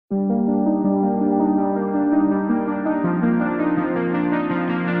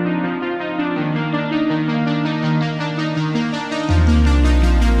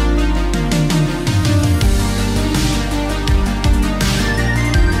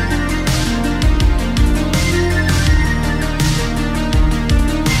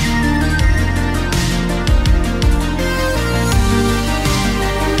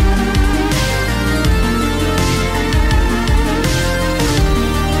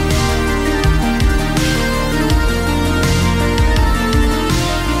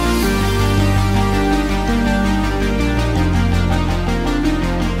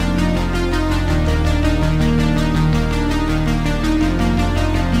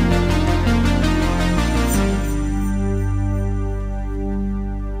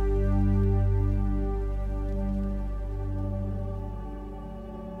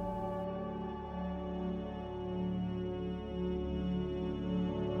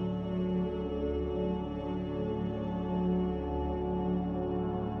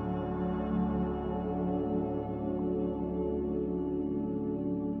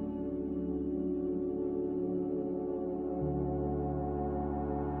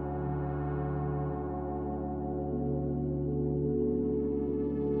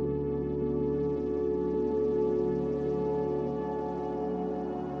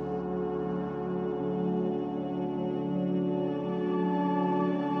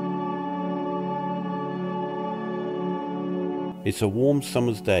It's a warm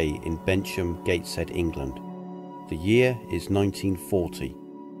summer's day in Bensham, Gateshead, England. The year is 1940.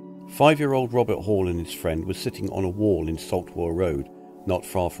 5-year-old Robert Hall and his friend were sitting on a wall in Saltwell Road, not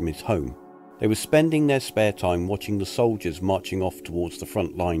far from his home. They were spending their spare time watching the soldiers marching off towards the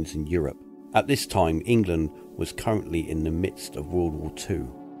front lines in Europe. At this time, England was currently in the midst of World War II.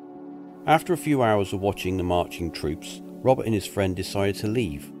 After a few hours of watching the marching troops, Robert and his friend decided to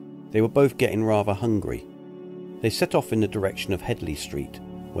leave. They were both getting rather hungry. They set off in the direction of Headley Street,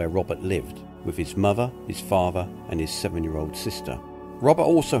 where Robert lived, with his mother, his father and his 7-year-old sister. Robert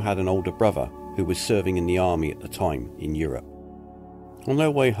also had an older brother who was serving in the army at the time in Europe. On their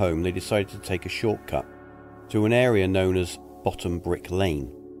way home, they decided to take a shortcut to an area known as Bottom Brick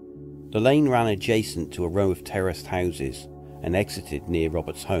Lane. The lane ran adjacent to a row of terraced houses and exited near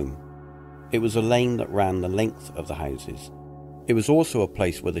Robert's home. It was a lane that ran the length of the houses. It was also a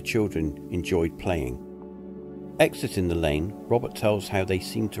place where the children enjoyed playing. Exiting the lane, Robert tells how they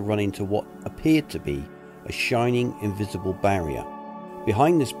seemed to run into what appeared to be a shining invisible barrier.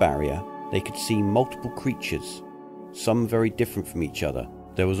 Behind this barrier, they could see multiple creatures, some very different from each other.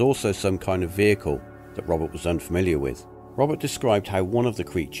 There was also some kind of vehicle that Robert was unfamiliar with. Robert described how one of the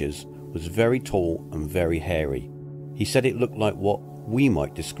creatures was very tall and very hairy. He said it looked like what we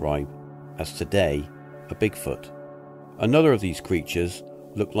might describe as today a Bigfoot. Another of these creatures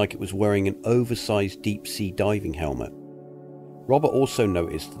looked like it was wearing an oversized deep-sea diving helmet. Robert also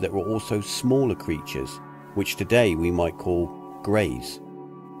noticed that there were also smaller creatures, which today we might call greys.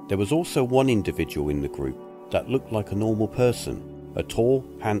 There was also one individual in the group that looked like a normal person, a tall,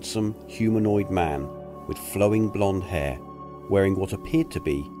 handsome, humanoid man with flowing blonde hair, wearing what appeared to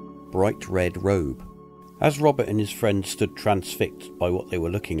be bright red robe. As Robert and his friend stood transfixed by what they were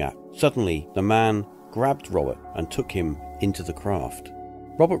looking at, suddenly the man grabbed Robert and took him into the craft.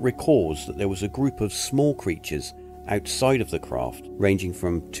 Robert recalls that there was a group of small creatures outside of the craft, ranging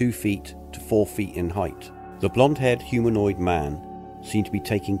from 2 feet to 4 feet in height. The blonde-haired humanoid man seemed to be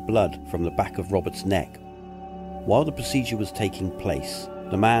taking blood from the back of Robert's neck. While the procedure was taking place,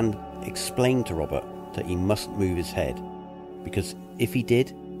 the man explained to Robert that he mustn't move his head, because if he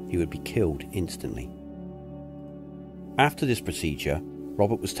did, he would be killed instantly. After this procedure,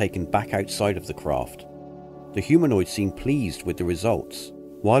 Robert was taken back outside of the craft. The humanoid seemed pleased with the results.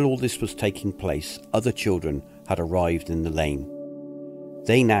 While all this was taking place, other children had arrived in the lane.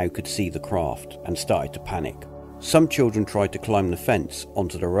 They now could see the craft and started to panic. Some children tried to climb the fence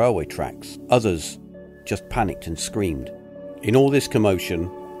onto the railway tracks. Others just panicked and screamed. In all this commotion,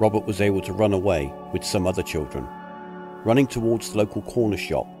 Robert was able to run away with some other children, running towards the local corner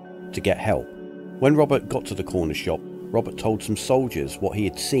shop to get help. When Robert got to the corner shop, Robert told some soldiers what he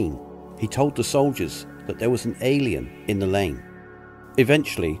had seen. He told the soldiers that there was an alien in the lane.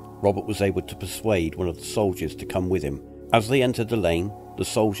 Eventually, Robert was able to persuade one of the soldiers to come with him. As they entered the lane, the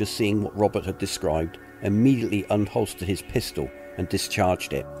soldier, seeing what Robert had described, immediately unholstered his pistol and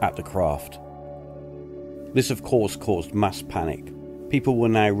discharged it at the craft. This of course caused mass panic. People were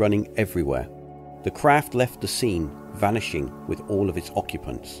now running everywhere. The craft left the scene, vanishing with all of its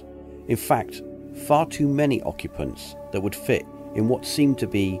occupants. In fact, far too many occupants that would fit in what seemed to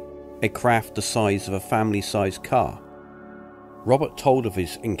be a craft the size of a family-sized car. Robert told of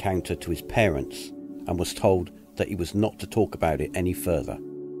his encounter to his parents and was told that he was not to talk about it any further.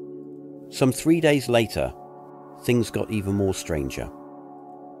 Some 3 days later, things got even more stranger.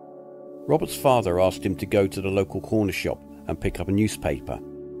 Robert's father asked him to go to the local corner shop and pick up a newspaper.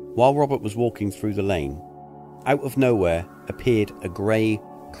 While Robert was walking through the lane, out of nowhere appeared a grey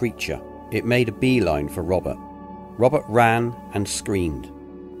creature. It made a beeline for Robert. Robert ran and screamed,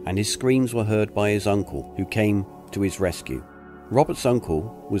 and his screams were heard by his uncle, who came to his rescue. Robert's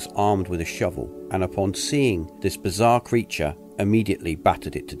uncle was armed with a shovel, and upon seeing this bizarre creature, immediately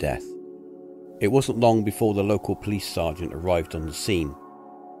battered it to death. It wasn't long before the local police sergeant arrived on the scene.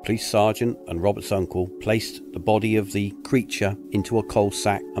 Police sergeant and Robert's uncle placed the body of the creature into a coal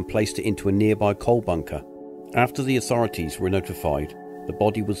sack and placed it into a nearby coal bunker. After the authorities were notified, the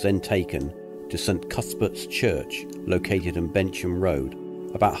body was then taken to St Cuthbert's Church, located in Bensham Road,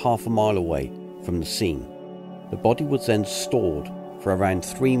 about half a mile away from the scene. The body was then stored for around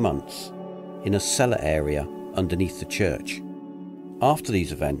 3 months in a cellar area underneath the church. After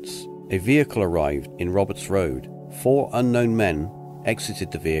these events, a vehicle arrived in Roberts Road. 4 unknown men exited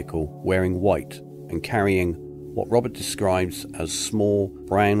the vehicle wearing white and carrying what Robert describes as small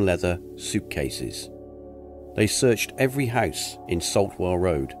brown leather suitcases. They searched every house in Saltwell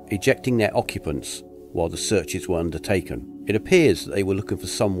Road, ejecting their occupants while the searches were undertaken. It appears that they were looking for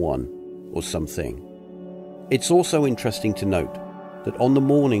someone or something. It's also interesting to note that on the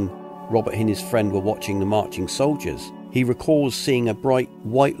morning Robert and his friend were watching the marching soldiers, he recalls seeing a bright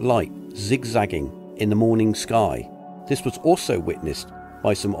white light zigzagging in the morning sky. This was also witnessed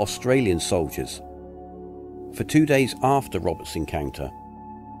by some Australian soldiers. For 2 days after Robert's encounter,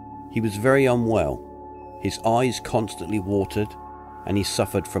 he was very unwell. His eyes constantly watered, and he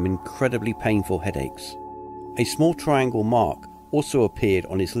suffered from incredibly painful headaches. A small triangle mark also appeared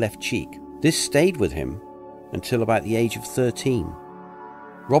on his left cheek. This stayed with him until about the age of 13.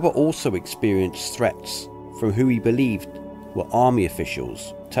 Robert also experienced threats from who he believed were army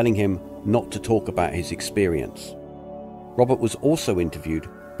officials, telling him not to talk about his experience. Robert was also interviewed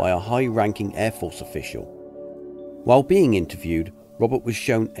by a high-ranking Air Force official. While being interviewed, Robert was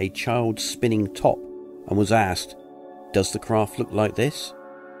shown a child's spinning top and was asked, "Does the craft look like this?"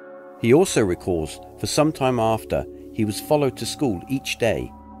 He also recalls for some time after he was followed to school each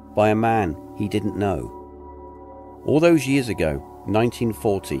day by a man he didn't know. All those years ago,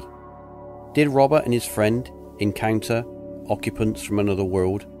 1940, did Robert and his friend encounter occupants from another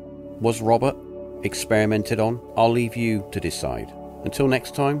world? Was Robert experimented on? I'll leave you to decide. Until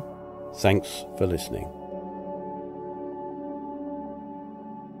next time, thanks for listening.